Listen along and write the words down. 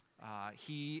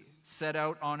He set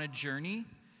out on a journey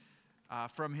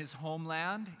from his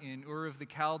homeland in Ur of the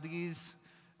Chaldees.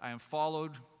 I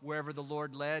followed wherever the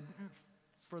Lord led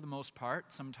for the most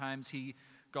part. Sometimes he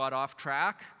got off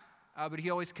track, but he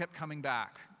always kept coming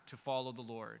back to follow the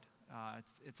Lord.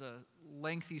 It's a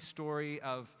lengthy story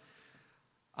of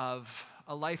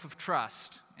a life of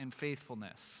trust and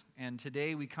faithfulness. And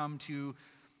today we come to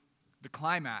the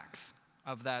climax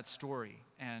of that story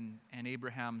and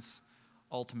Abraham's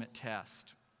ultimate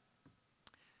test.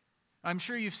 I'm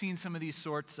sure you've seen some of these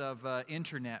sorts of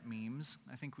internet memes.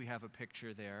 I think we have a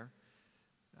picture there.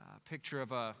 A picture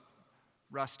of a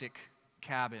rustic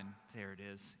cabin, there it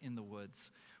is, in the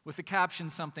woods, with the caption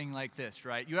something like this,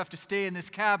 right? You have to stay in this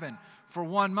cabin for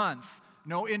 1 month.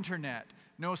 No internet,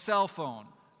 no cell phone,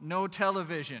 no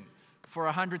television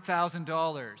for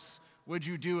 $100,000. Would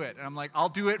you do it? And I'm like, I'll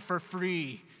do it for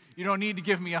free. You don't need to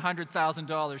give me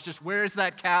 $100,000. Just where's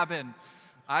that cabin?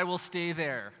 I will stay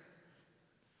there.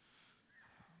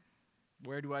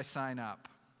 Where do I sign up?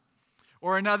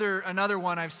 Or another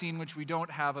one I've seen, which we don't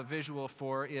have a visual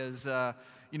for, is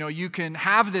you can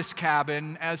have this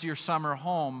cabin as your summer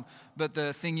home, but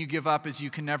the thing you give up is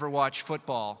you can never watch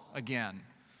football again.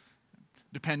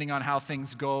 Depending on how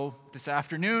things go this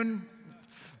afternoon,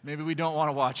 maybe we don't want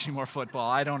to watch any more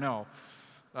football. I don't know.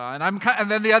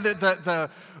 And then the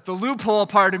loophole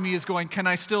part of me is going, can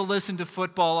I still listen to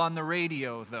football on the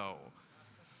radio though?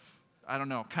 I don't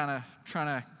know. Kind of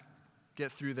trying to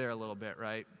get through there a little bit,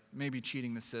 right? Maybe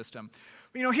cheating the system.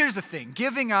 But here's the thing.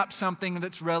 Giving up something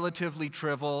that's relatively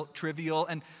trivial,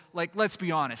 and let's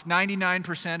be honest,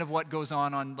 99% of what goes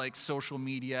on social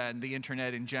media and the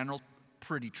internet in general,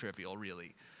 pretty trivial,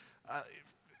 really.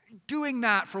 Doing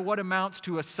that for what amounts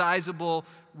to a sizable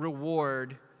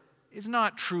reward is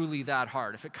not truly that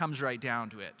hard if it comes right down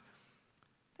to it.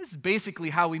 This is basically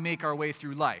how we make our way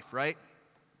through life, right?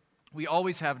 We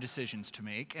always have decisions to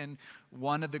make, and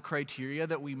one of the criteria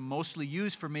that we mostly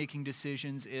use for making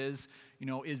decisions is,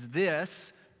 is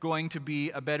this going to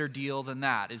be a better deal than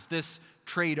that? Is this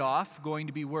trade-off going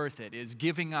to be worth it? Is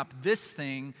giving up this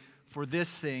thing for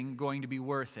this thing going to be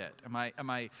worth it?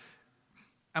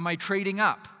 Am I trading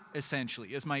up,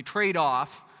 essentially? Is my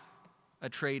trade-off a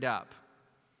trade-up?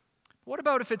 What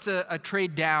about if it's a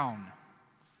trade down?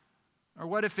 Or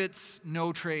what if it's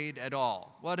no trade at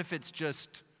all? What if it's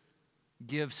just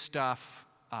give stuff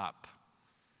up?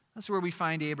 That's where we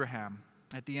find Abraham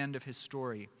at the end of his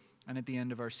story and at the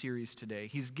end of our series today.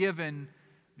 He's given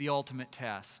the ultimate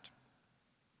test.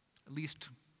 At least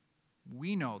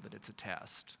we know that it's a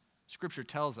test. Scripture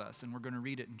tells us, and we're going to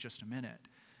read it in just a minute,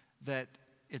 that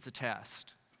it's a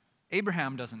test.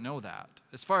 Abraham doesn't know that.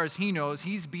 As far as he knows,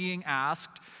 he's being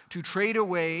asked to trade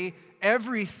away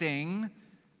everything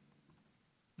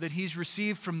that he's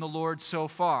received from the Lord so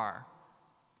far.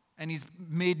 And he's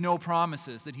made no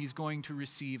promises that he's going to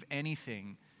receive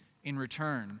anything in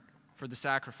return for the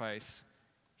sacrifice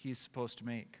he's supposed to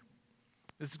make.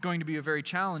 This is going to be a very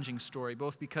challenging story,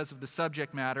 both because of the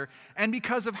subject matter and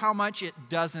because of how much it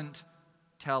doesn't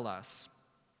tell us.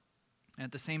 And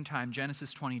at the same time,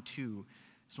 Genesis 22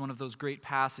 is one of those great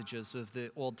passages of the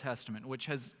Old Testament, which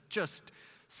has just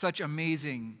such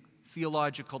amazing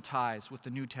theological ties with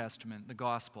the New Testament, the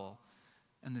gospel,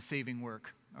 and the saving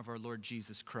work of our Lord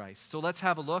Jesus Christ. So let's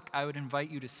have a look. I would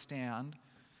invite you to stand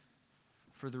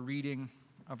for the reading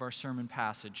of our sermon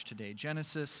passage today.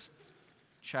 Genesis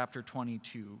chapter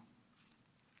 22.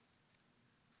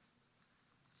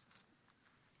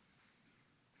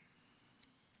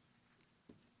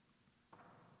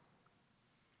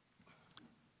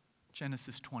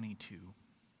 Genesis 22.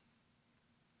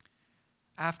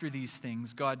 After these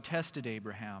things, God tested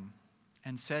Abraham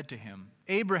and said to him,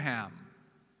 Abraham.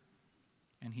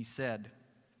 And he said,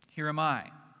 Here am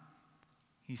I.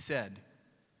 He said,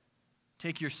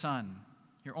 Take your son,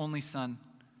 your only son,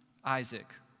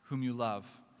 Isaac, whom you love,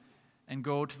 and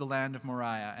go to the land of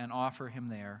Moriah and offer him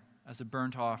there as a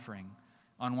burnt offering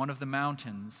on one of the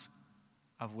mountains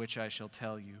of which I shall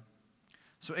tell you.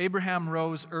 So Abraham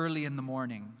rose early in the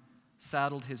morning,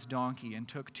 saddled his donkey, and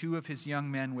took 2 of his young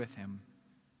men with him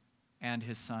and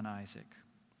his son Isaac.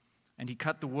 And he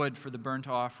cut the wood for the burnt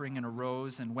offering and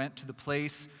arose and went to the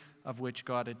place of which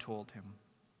God had told him.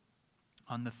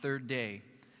 On the 3rd day,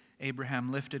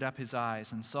 Abraham lifted up his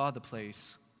eyes and saw the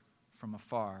place from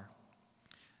afar.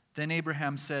 Then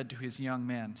Abraham said to his young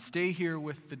men, Stay here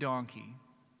with the donkey.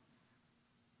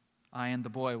 I and the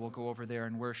boy will go over there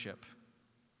and worship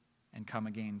and come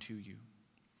again to you.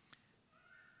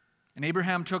 And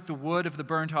Abraham took the wood of the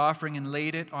burnt offering and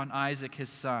laid it on Isaac his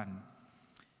son.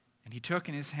 And he took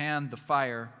in his hand the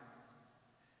fire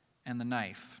and the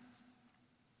knife.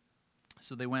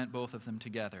 So they went, both of them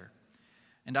together.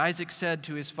 And Isaac said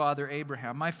to his father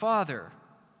Abraham, "My father."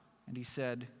 And he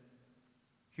said,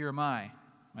 "Here am I,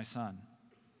 my son."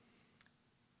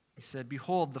 He said,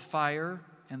 "Behold the fire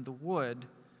and the wood,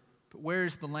 but where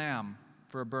is the lamb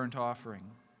for a burnt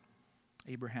offering?"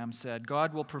 Abraham said,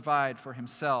 "God will provide for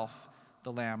himself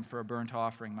the lamb for a burnt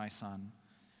offering, my son."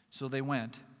 So they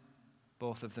went,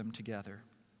 both of them together.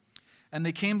 And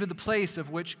they came to the place of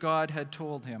which God had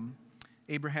told him.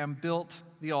 Abraham built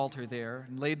the altar there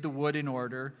and laid the wood in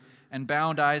order and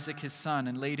bound Isaac his son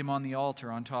and laid him on the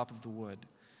altar on top of the wood.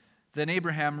 Then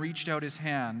Abraham reached out his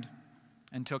hand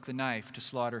and took the knife to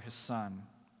slaughter his son.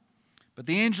 But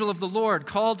the angel of the Lord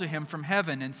called to him from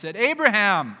heaven and said,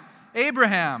 "Abraham,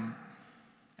 Abraham."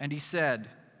 And he said,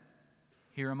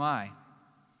 "Here am I."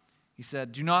 He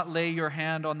said, "Do not lay your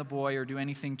hand on the boy or do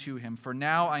anything to him, for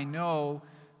now I know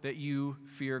that you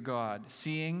fear God,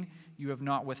 seeing you have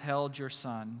not withheld your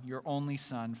son, your only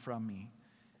son, from me."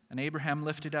 And Abraham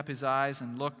lifted up his eyes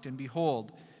and looked, and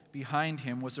behold, behind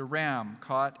him was a ram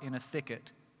caught in a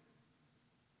thicket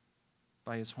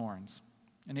by his horns.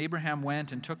 And Abraham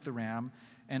went and took the ram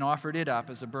and offered it up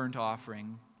as a burnt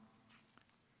offering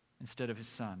instead of his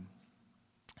son.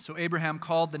 So Abraham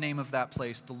called the name of that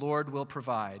place, "The Lord will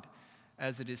provide,"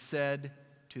 as it is said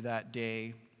to that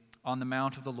day, "On the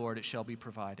mount of the Lord it shall be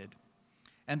provided."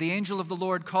 And the angel of the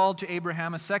Lord called to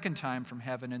Abraham a second time from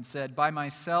heaven and said, "By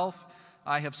myself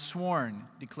I have sworn,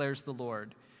 declares the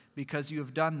Lord, because you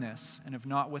have done this and have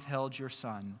not withheld your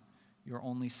son, your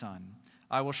only son.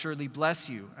 I will surely bless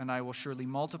you, and I will surely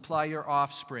multiply your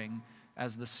offspring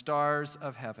as the stars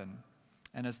of heaven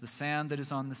and as the sand that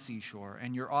is on the seashore.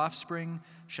 And your offspring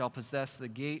shall possess the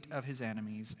gate of his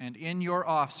enemies, and in your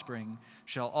offspring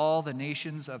shall all the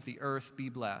nations of the earth be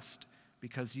blessed,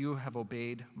 because you have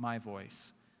obeyed my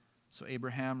voice." So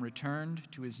Abraham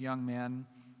returned to his young men.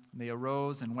 They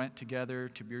arose and went together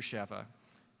to Beersheba,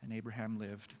 and Abraham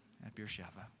lived at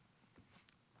Beersheba.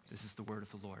 This is the word of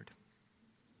the Lord.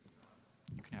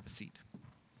 You can have a seat.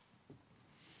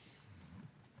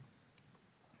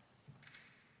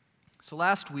 So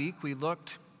last week we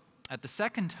looked at the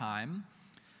second time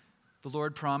the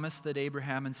Lord promised that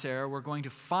Abraham and Sarah were going to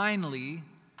finally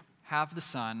have the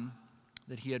son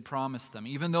that he had promised them,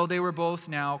 even though they were both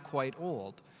now quite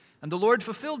old. And the Lord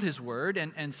fulfilled his word,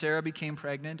 and Sarah became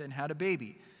pregnant and had a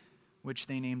baby, which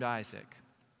they named Isaac.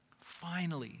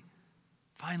 Finally,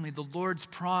 the Lord's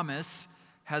promise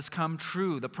has come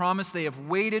true. The promise they have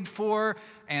waited for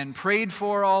and prayed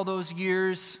for all those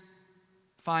years.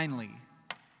 Finally,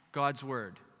 God's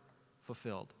word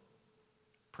fulfilled.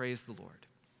 Praise the Lord.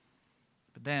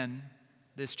 But then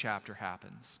this chapter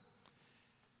happens.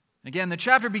 Again, the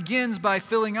chapter begins by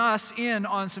filling us in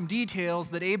on some details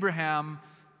that Abraham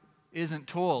isn't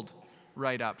told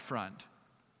right up front.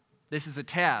 This is a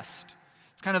test.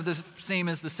 It's kind of the same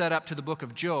as the setup to the book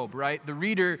of Job, right? The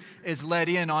reader is let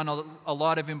in on a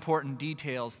lot of important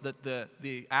details that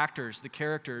the actors, the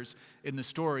characters in the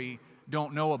story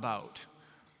don't know about.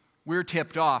 We're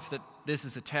tipped off that this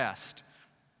is a test.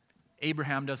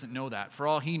 Abraham doesn't know that. For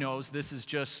all he knows, this is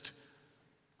just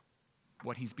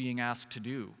what he's being asked to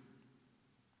do.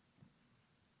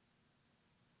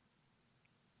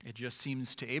 It just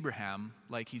seems to Abraham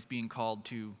like he's being called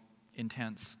to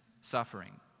intense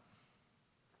suffering.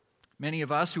 Many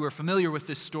of us who are familiar with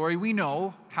this story, we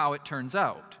know how it turns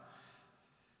out.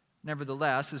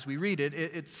 Nevertheless, as we read it,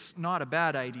 it's not a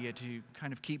bad idea to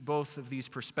kind of keep both of these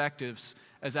perspectives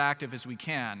as active as we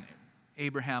can.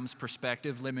 Abraham's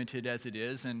perspective, limited as it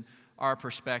is, and our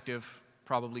perspective,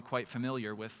 probably quite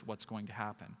familiar with what's going to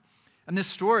happen. And this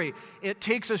story, it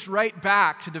takes us right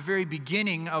back to the very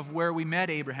beginning of where we met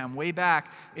Abraham, way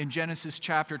back in Genesis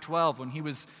chapter 12, when he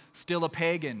was still a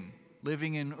pagan,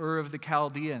 living in Ur of the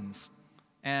Chaldeans,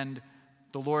 and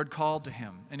the Lord called to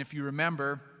him. And if you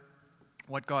remember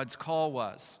what God's call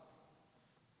was,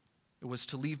 it was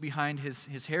to leave behind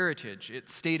his heritage.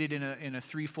 It's stated in a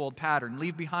threefold pattern.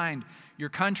 Leave behind your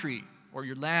country or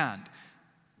your land.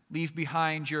 Leave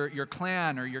behind your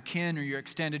clan or your kin or your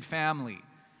extended family.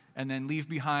 And then leave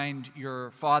behind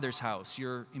your father's house,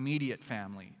 your immediate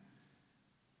family.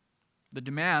 The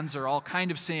demands are all kind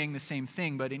of saying the same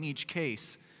thing, but in each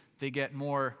case, they get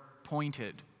more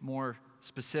pointed, more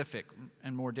specific,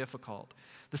 and more difficult.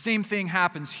 The same thing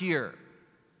happens here.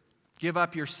 Give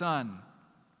up your son,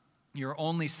 your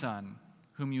only son,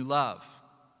 whom you love,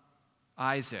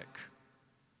 Isaac.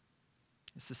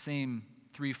 It's the same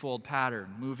threefold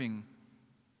pattern, moving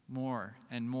more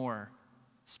and more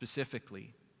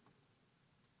specifically.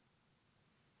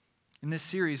 In this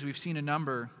series, we've seen a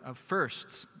number of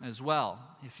firsts as well,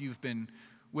 if you've been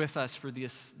with us for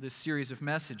this series of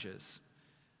messages.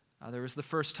 There was the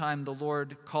first time the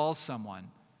Lord calls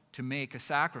someone to make a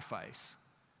sacrifice.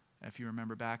 If you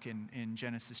remember back in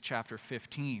Genesis chapter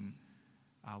 15,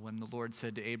 when the Lord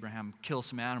said to Abraham, kill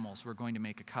some animals, we're going to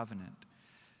make a covenant.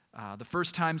 The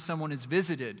first time someone is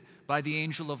visited by the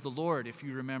angel of the Lord, if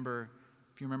you remember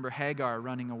Hagar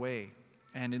running away.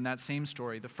 And in that same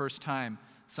story, the first time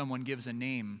someone gives a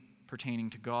name pertaining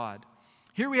to God.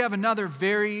 Here we have another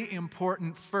very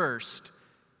important first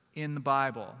in the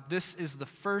Bible. This is the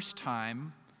first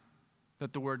time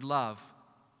that the word love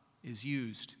is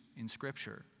used in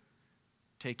Scripture.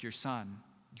 Take your son,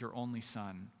 your only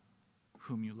son,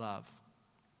 whom you love.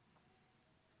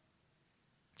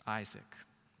 Isaac.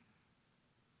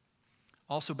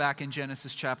 Also back in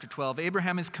Genesis chapter 12,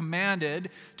 Abraham is commanded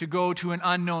to go to an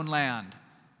unknown land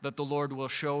that the Lord will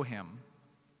show him.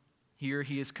 Here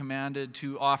he is commanded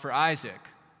to offer Isaac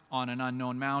on an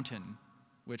unknown mountain,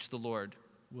 which the Lord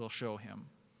will show him.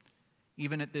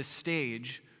 Even at this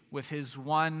stage, with his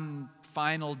one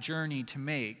final journey to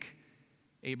make,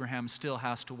 Abraham still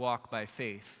has to walk by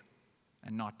faith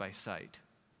and not by sight.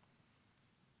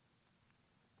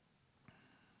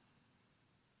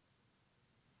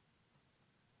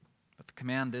 But the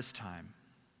command this time.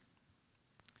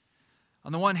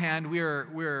 On the one hand,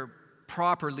 we're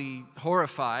properly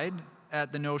horrified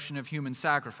at the notion of human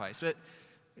sacrifice. But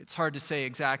it's hard to say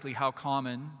exactly how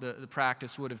common the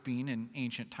practice would have been in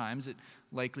ancient times. It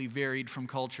likely varied from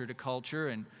culture to culture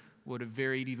and would have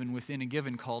varied even within a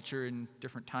given culture in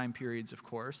different time periods, of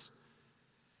course.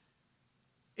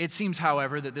 It seems,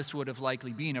 however, that this would have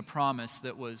likely been a promise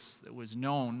that was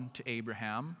known to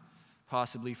Abraham,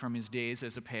 possibly from his days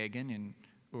as a pagan in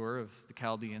Ur of the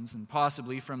Chaldeans, and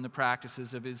possibly from the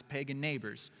practices of his pagan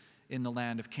neighbors in the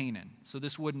land of Canaan. So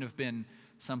this wouldn't have been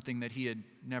something that he had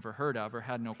never heard of or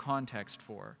had no context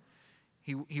for.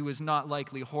 He was not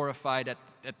likely horrified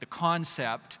at the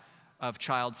concept of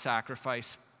child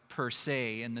sacrifice per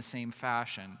se in the same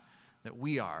fashion that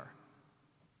we are.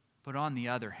 But on the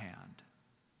other hand,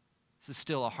 this is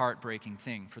still a heartbreaking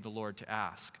thing for the Lord to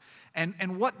ask.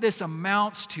 And what this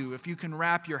amounts to, if you can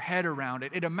wrap your head around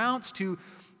it, it amounts to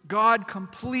God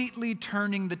completely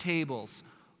turning the tables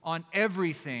on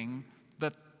everything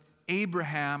that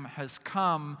Abraham has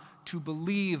come to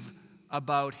believe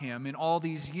about him in all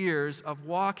these years of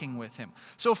walking with him.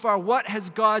 So far, what has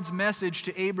God's message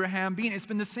to Abraham been? It's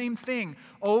been the same thing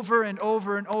over and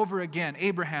over and over again.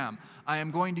 Abraham, I am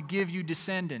going to give you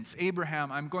descendants. Abraham,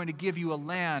 I'm going to give you a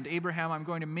land. Abraham, I'm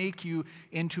going to make you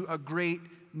into a great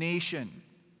nation.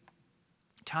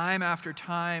 Time after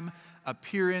time,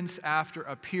 appearance after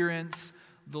appearance,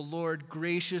 the Lord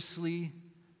graciously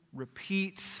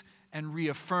repeats and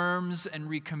reaffirms and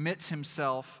recommits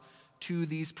himself to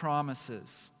these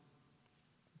promises.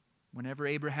 Whenever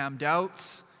Abraham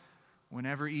doubts,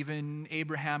 whenever even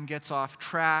Abraham gets off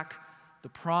track, the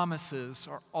promises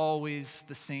are always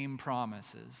the same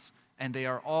promises, and they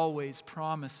are always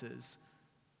promises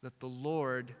that the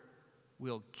Lord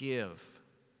will give.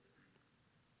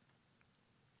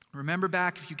 Remember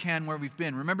back, if you can, where we've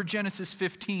been. Remember Genesis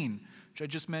 15, which I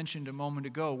just mentioned a moment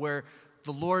ago, where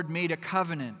the Lord made a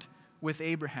covenant with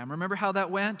Abraham. Remember how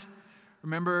that went?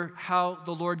 Remember how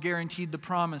the Lord guaranteed the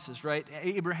promises, right?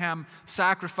 Abraham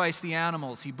sacrificed the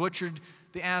animals. He butchered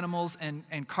the animals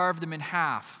and carved them in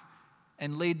half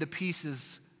and laid the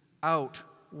pieces out,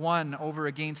 one over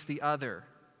against the other.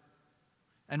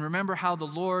 And remember how the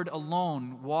Lord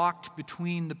alone walked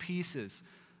between the pieces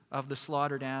of the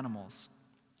slaughtered animals.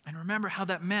 And remember how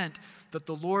that meant that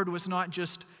the Lord was not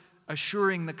just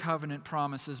assuring the covenant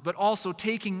promises, but also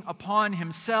taking upon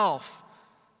himself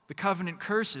the covenant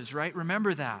curses, right?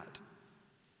 Remember that.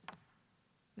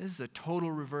 This is a total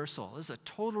reversal. This is a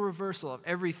total reversal of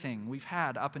everything we've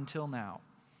had up until now.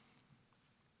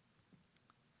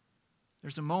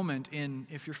 There's a moment in,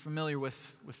 if you're familiar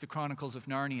with the Chronicles of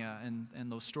Narnia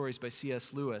and those stories by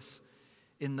C.S. Lewis,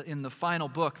 in the final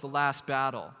book, The Last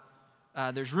Battle,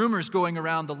 there's rumors going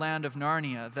around the land of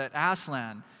Narnia that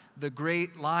Aslan, the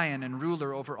great lion and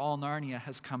ruler over all Narnia,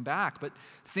 has come back. But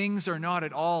things are not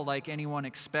at all like anyone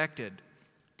expected.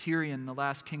 Tirian, the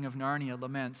last king of Narnia,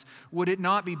 laments, "Would it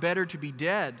not be better to be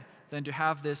dead than to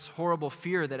have this horrible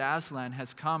fear that Aslan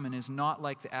has come and is not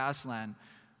like the Aslan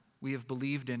we have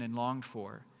believed in and longed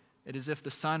for? It is as if the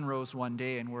sun rose one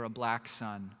day and were a black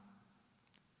sun."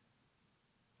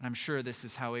 And I'm sure this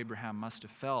is how Abraham must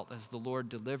have felt as the Lord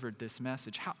delivered this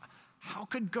message. How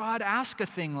could God ask a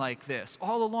thing like this?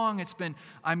 All along it's been,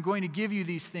 I'm going to give you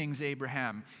these things,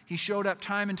 Abraham. He showed up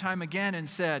time and time again and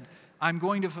said, I'm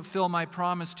going to fulfill my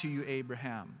promise to you,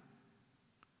 Abraham.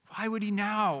 Why would he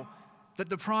now, that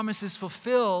the promise is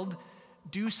fulfilled,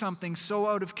 do something so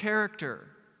out of character?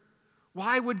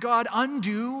 Why would God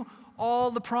undo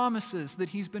all the promises that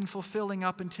he's been fulfilling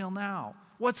up until now?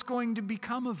 What's going to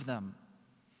become of them?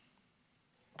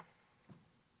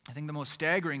 I think the most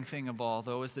staggering thing of all,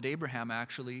 though, is that Abraham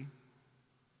actually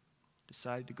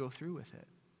decided to go through with it.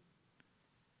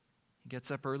 He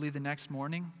gets up early the next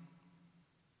morning.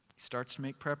 He starts to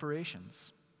make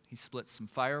preparations. He splits some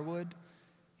firewood.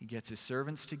 He gets his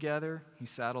servants together. He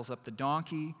saddles up the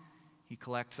donkey. He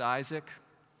collects Isaac.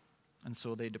 And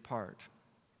so they depart.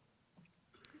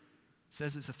 It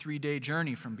says it's a 3-day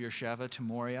journey from Beersheba to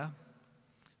Moriah.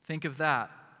 Think of that.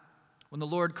 When the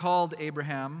Lord called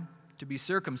Abraham to be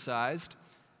circumcised,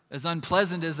 as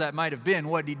unpleasant as that might have been,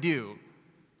 what did he do?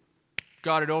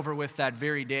 Got it over with that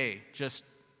very day. Just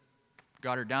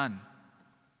got her done.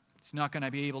 He's not going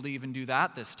to be able to even do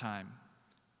that this time.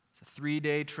 It's a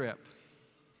 3-day trip.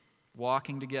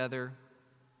 Walking together,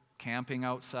 camping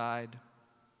outside,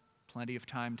 plenty of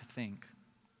time to think.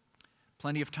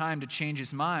 Plenty of time to change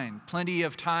his mind. Plenty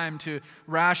of time to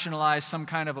rationalize some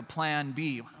kind of a plan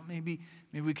B. Well, maybe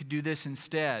we could do this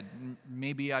instead.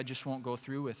 Maybe I just won't go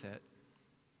through with it.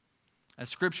 As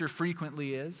Scripture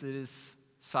frequently is, it is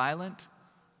silent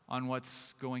on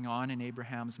what's going on in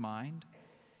Abraham's mind.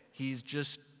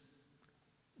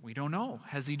 We don't know.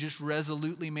 Has he just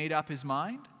resolutely made up his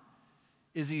mind?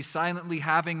 Is he silently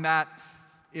having that,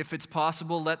 if it's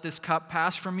possible, let this cup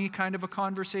pass from me kind of a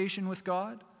conversation with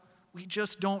God? We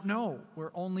just don't know.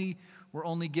 We're only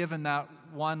given that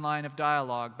one line of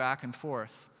dialogue back and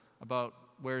forth about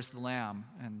where's the lamb,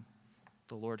 and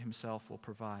the Lord himself will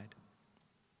provide.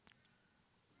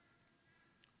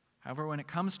 However, when it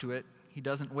comes to it, he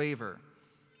doesn't waver.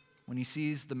 When he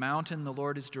sees the mountain the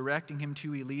Lord is directing him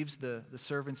to, he leaves the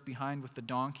servants behind with the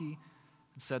donkey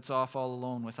and sets off all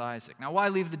alone with Isaac. Now, why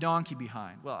leave the donkey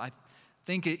behind? Well, I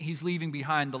think he's leaving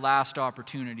behind the last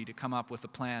opportunity to come up with a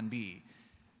plan B.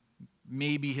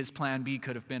 Maybe his plan B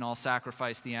could have been, I'll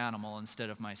sacrifice the animal instead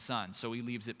of my son. So he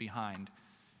leaves it behind,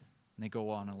 and they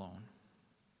go on alone.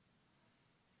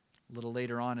 A little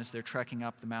later on, as they're trekking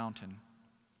up the mountain,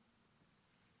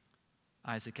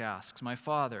 Isaac asks, "My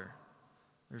father,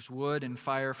 there's wood and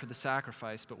fire for the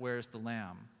sacrifice, but where's the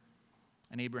lamb?"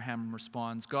 And Abraham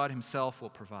responds, "God himself will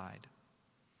provide."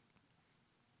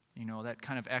 You know, that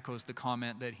kind of echoes the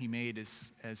comment that he made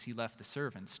as he left the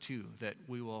servants, too, that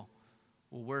we'll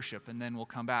worship and then we'll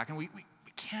come back. And we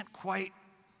can't quite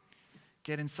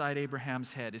get inside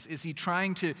Abraham's head. Is he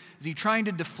trying to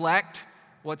deflect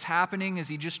what's happening? Is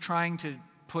he just trying to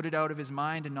put it out of his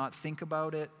mind and not think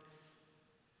about it?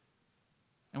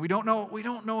 And we don't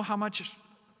know how much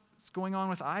is going on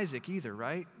with Isaac either,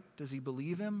 right? Does he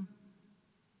believe him?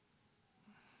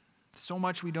 So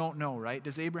much we don't know, right?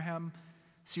 Does Abraham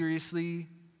sincerely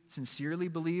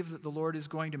believe that the Lord is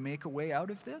going to make a way out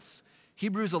of this?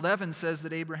 Hebrews 11 says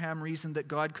that Abraham reasoned that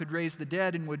God could raise the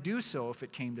dead and would do so if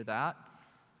it came to that.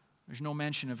 There's no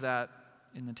mention of that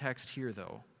in the text here,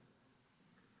 though.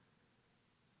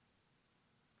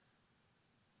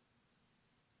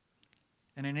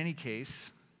 And in any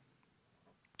case,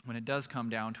 when it does come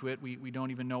down to it, we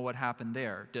don't even know what happened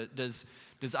there. Does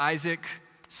Isaac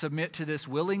submit to this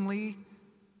willingly?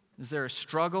 Is there a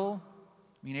struggle?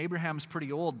 I mean, Abraham's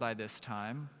pretty old by this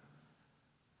time.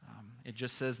 It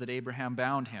just says that Abraham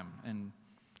bound him, and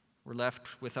we're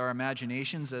left with our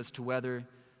imaginations as to whether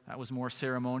that was more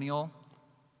ceremonial,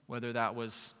 whether that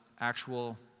was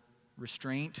actual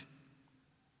restraint.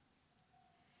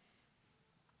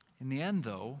 In the end,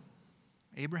 though,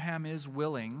 Abraham is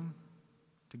willing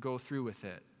to go through with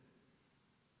it.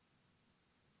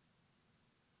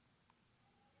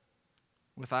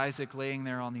 With Isaac laying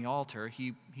there on the altar,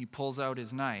 he pulls out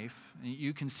his knife.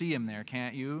 You can see him there,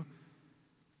 can't you?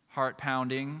 Heart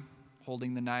pounding,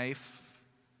 holding the knife,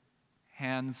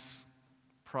 hands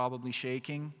probably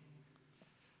shaking,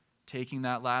 taking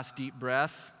that last deep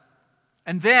breath.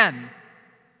 And then,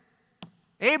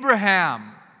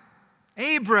 Abraham,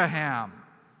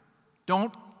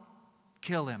 don't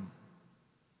kill him.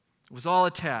 It was all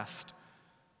a test.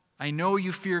 I know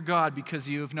you fear God because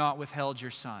you have not withheld your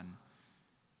son,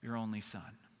 your only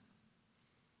son.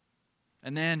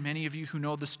 And then many of you who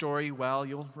know the story well,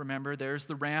 you'll remember there's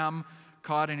the ram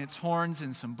caught in its horns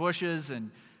in some bushes, and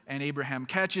Abraham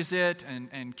catches it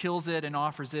and kills it and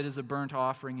offers it as a burnt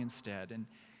offering instead.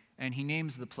 And he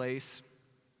names the place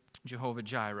Jehovah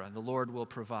Jireh, the Lord will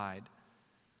provide.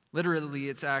 Literally,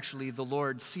 it's actually the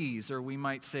Lord sees, or we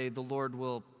might say the Lord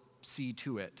will see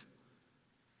to it.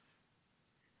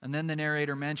 And then the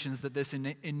narrator mentions that this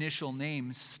initial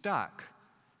name stuck,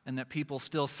 and that people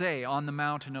still say, on the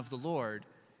mountain of the Lord,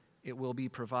 it will be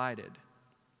provided.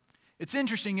 It's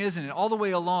interesting, isn't it? All the way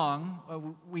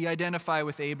along, we identify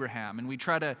with Abraham, and we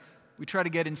try to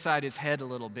get inside his head a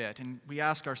little bit, and we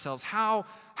ask ourselves, how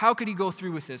could he go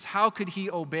through with this? How could he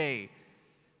obey,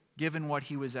 given what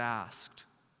he was asked?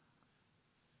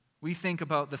 We think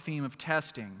about the theme of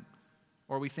testing,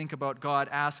 or we think about God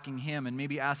asking him and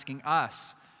maybe asking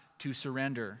us to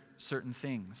surrender certain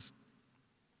things.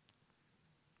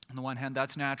 On the one hand,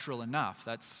 that's natural enough.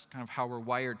 That's kind of how we're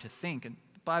wired to think, and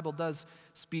the Bible does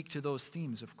speak to those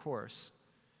themes, of course.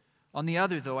 On the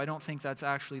other, though, I don't think that's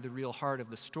actually the real heart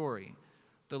of the story.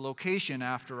 The location,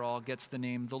 after all, gets the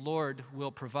name, "The Lord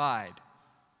will provide."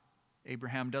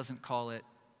 Abraham doesn't call it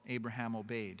Abraham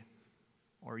obeyed,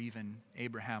 or even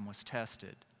Abraham was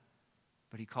tested,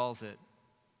 but he calls it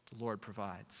the Lord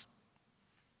provides.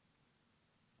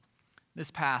 This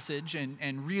passage,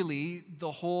 and really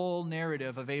the whole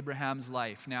narrative of Abraham's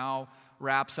life, now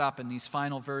wraps up in these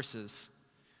final verses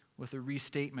with a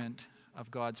restatement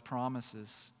of God's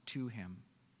promises to him.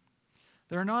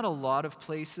 There are not a lot of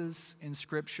places in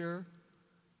Scripture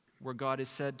where God is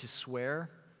said to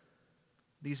swear.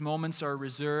 These moments are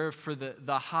reserved for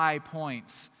the high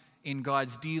points in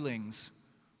God's dealings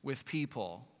with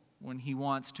people, when he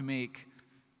wants to make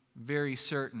very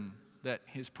certain that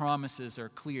his promises are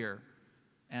clear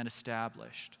and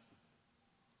established.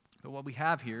 But what we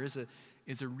have here is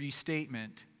a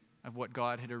restatement of what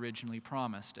God had originally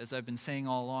promised. As I've been saying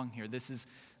all along here, this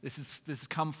has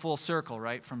come full circle,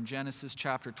 right? From Genesis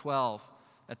chapter 12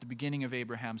 at the beginning of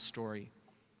Abraham's story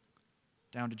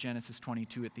down to Genesis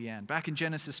 22 at the end. Back in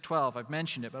Genesis 12, I've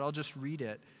mentioned it, but I'll just read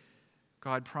it.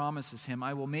 God promises him,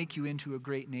 "I will make you into a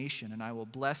great nation, and I will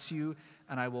bless you,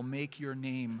 and I will make your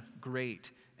name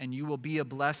great, and you will be a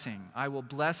blessing. I will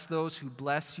bless those who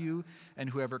bless you,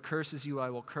 and whoever curses you I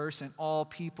will curse, and all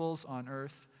peoples on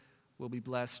earth will be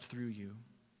blessed through you."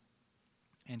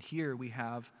 And here we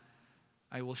have,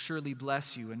 "I will surely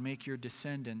bless you and make your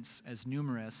descendants as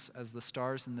numerous as the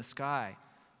stars in the sky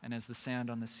and as the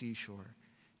sand on the seashore.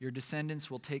 Your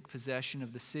descendants will take possession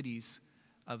of the cities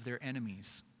of their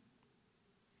enemies.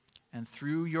 And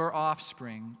through your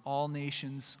offspring, all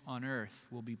nations on earth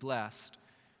will be blessed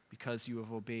because you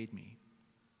have obeyed me."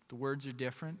 The words are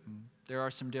different, and there are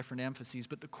some different emphases,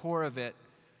 but the core of it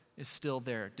is still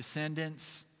there.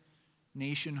 Descendants,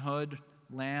 nationhood,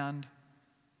 land,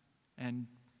 and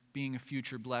being a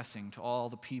future blessing to all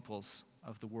the peoples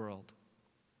of the world.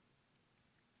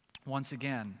 Once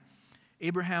again,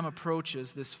 Abraham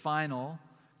approaches this final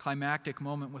climactic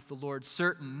moment with the Lord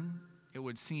certain, it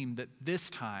would seem, that this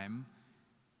time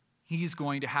he's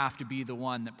going to have to be the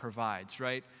one that provides,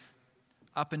 right?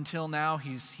 Up until now,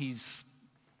 he's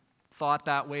thought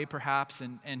that way perhaps,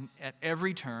 and at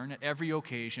every turn, at every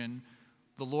occasion,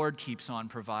 the Lord keeps on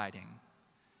providing.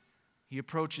 He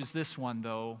approaches this one,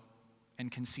 though, and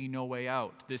can see no way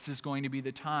out. This is going to be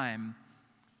the time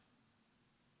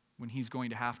when he's going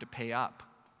to have to pay up,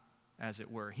 as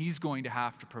it were. He's going to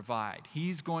have to provide.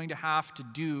 He's going to have to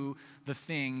do the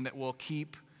thing that will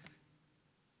keep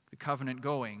the covenant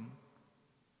going,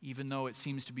 even though it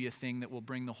seems to be a thing that will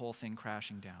bring the whole thing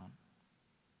crashing down.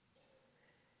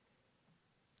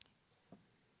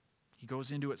 He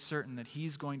goes into it certain that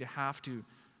he's going to have to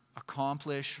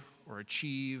accomplish or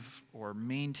achieve or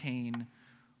maintain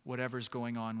whatever's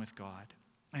going on with God.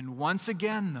 And once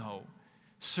again, though,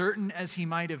 certain as he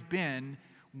might have been,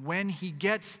 when he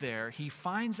gets there, he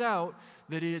finds out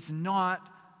that it is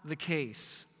not the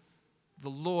case. The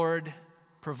Lord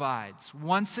provides.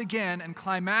 Once again, and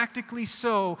climactically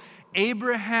so,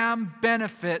 Abraham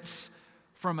benefits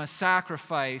from a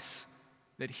sacrifice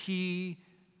that he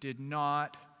did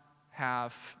not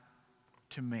have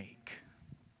to make.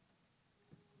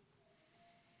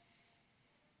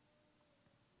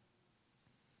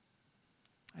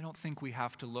 I don't think we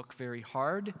have to look very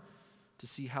hard to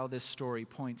see how this story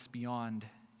points beyond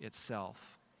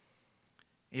itself.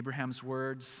 Abraham's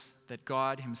words that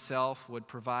God himself would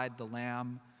provide the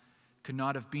lamb could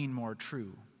not have been more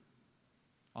true.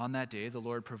 On that day, the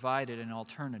Lord provided an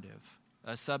alternative,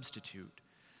 a substitute,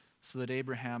 so that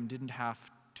Abraham didn't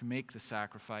have to make the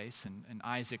sacrifice and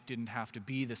Isaac didn't have to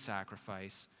be the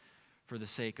sacrifice for the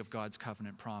sake of God's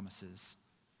covenant promises.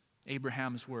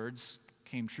 Abraham's words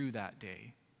came true that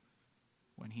day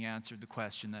when he answered the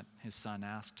question that his son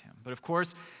asked him. But of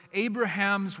course,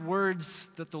 Abraham's words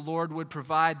that the Lord would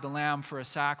provide the lamb for a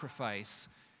sacrifice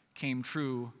came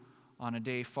true on a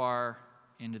day far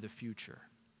into the future.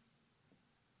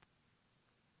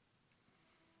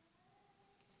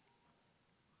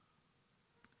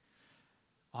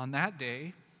 On that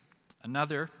day,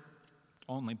 another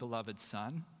only beloved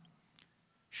son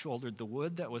shouldered the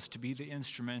wood that was to be the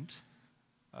instrument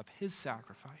of his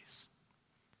sacrifice.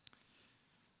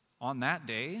 on that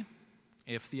day,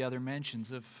 if the other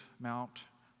mentions of Mount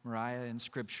Moriah in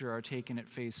Scripture are taken at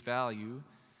face value,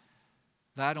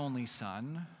 that only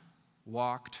son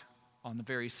walked on the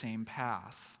very same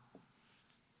path.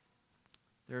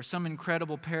 There are some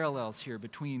incredible parallels here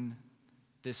between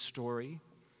this story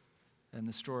and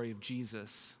the story of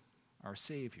Jesus, our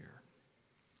Savior.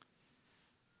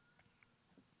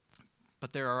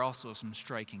 But there are also some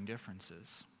striking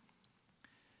differences.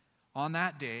 On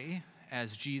that day,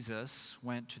 as Jesus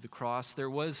went to the cross, there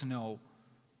was no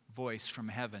voice from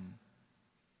heaven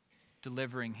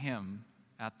delivering him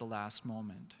at the last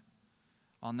moment.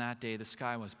 On that day, the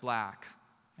sky was black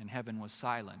and heaven was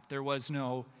silent. There was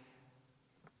no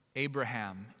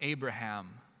Abraham, Abraham,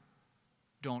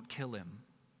 don't kill him.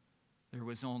 There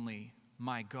was only,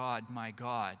 my God,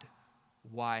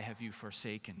 why have you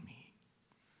forsaken me?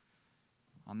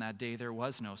 On that day, there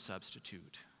was no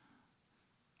substitute.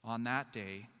 On that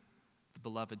day, the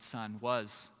beloved Son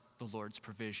was the Lord's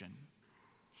provision.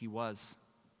 He was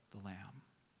the Lamb.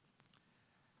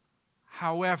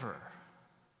 However,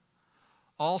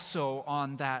 also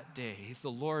on that day,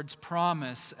 the Lord's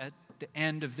promise at the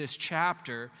end of this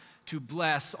chapter to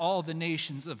bless all the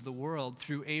nations of the world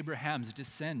through Abraham's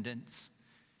descendants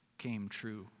came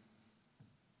true.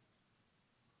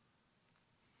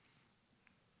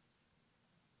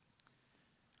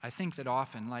 I think that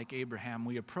often, like Abraham,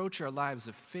 we approach our lives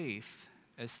of faith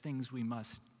as things we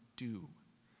must do.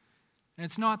 And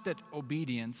it's not that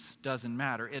obedience doesn't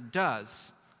matter. It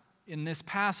does. In this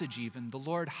passage even, the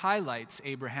Lord highlights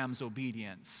Abraham's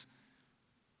obedience.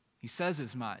 He says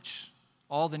as much.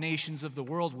 All the nations of the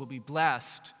world will be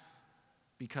blessed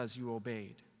because you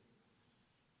obeyed.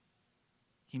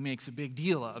 He makes a big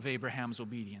deal of Abraham's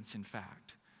obedience, in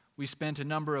fact. We spent a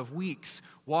number of weeks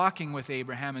walking with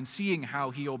Abraham and seeing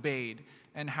how he obeyed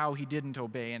and how he didn't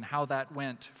obey and how that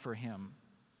went for him.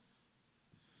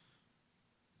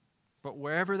 But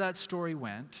wherever that story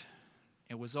went,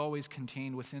 it was always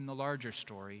contained within the larger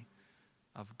story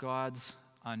of God's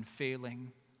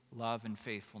unfailing love and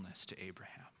faithfulness to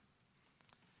Abraham.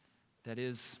 That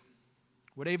is,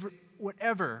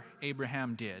 whatever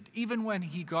Abraham did, even when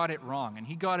he got it wrong, and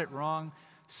he got it wrong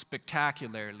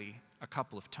spectacularly a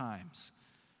couple of times,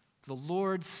 the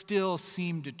Lord still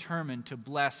seemed determined to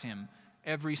bless him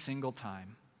every single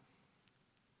time.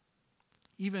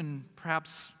 Even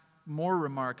perhaps more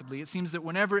remarkably, it seems that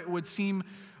whenever it would seem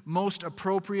most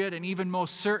appropriate and even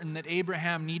most certain that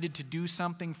Abraham needed to do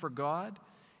something for God,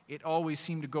 it always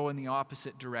seemed to go in the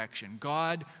opposite direction.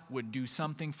 God would do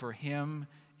something for him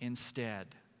instead.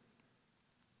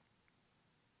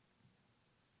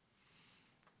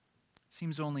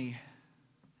 Seems only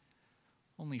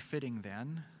fitting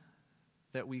then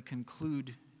that we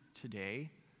conclude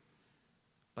today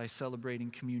by celebrating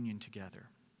communion together.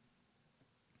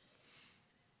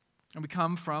 And we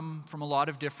come from a lot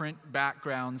of different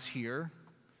backgrounds here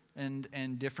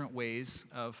and different ways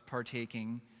of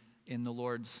partaking in the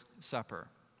Lord's Supper.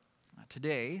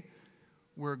 Today,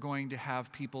 we're going to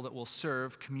have people that will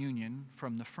serve communion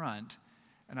from the front,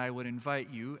 and I would invite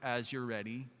you, as you're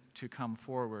ready, to come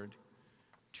forward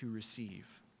to receive.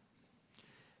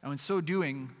 And in so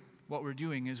doing, what we're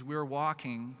doing is we're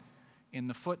walking in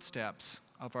the footsteps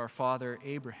of our father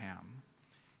Abraham.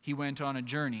 He went on a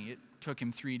journey. It took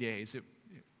him 3 days. It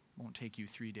won't take you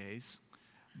 3 days.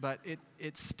 But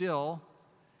it still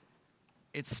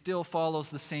follows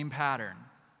the same pattern.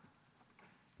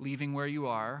 Leaving where you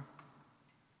are,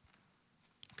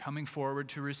 coming forward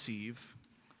to receive,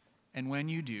 and when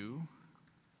you do,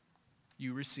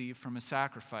 you receive from a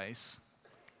sacrifice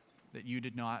that you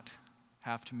did not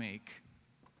have to make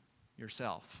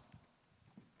yourself.